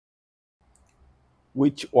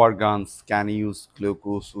Which organs can use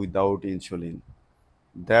glucose without insulin?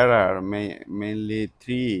 There are mainly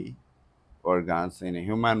three organs in a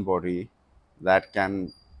human body that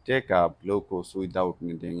can take up glucose without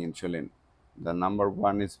needing insulin. The number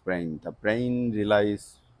one is brain. The brain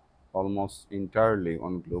relies almost entirely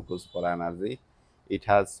on glucose for energy. It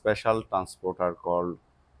has special transporter called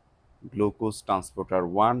glucose transporter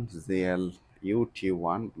 1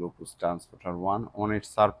 GLUT1 glucose transporter 1 on its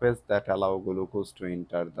surface that allow glucose to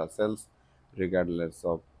enter the cells regardless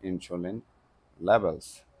of insulin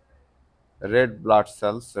levels. Red blood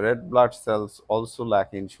cells also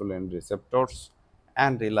lack insulin receptors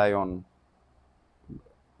and rely on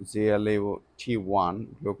GLUT1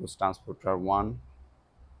 glucose transporter 1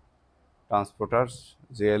 transporters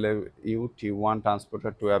GLUT1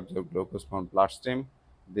 transporter to absorb glucose from bloodstream.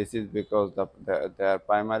 This is because their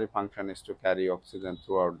primary function is to carry oxygen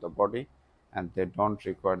throughout the body and they don't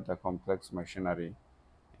require the complex machinery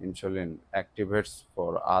insulin activates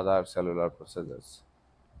for other cellular processes.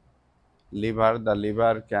 The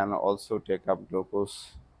liver can also take up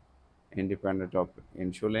glucose independent of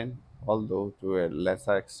insulin, although to a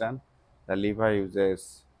lesser extent. The liver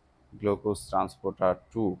uses glucose transporter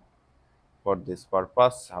 2 for this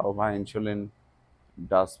purpose. However, insulin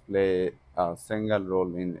does play a single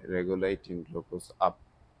role in regulating glucose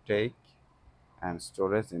uptake and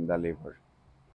storage in the liver.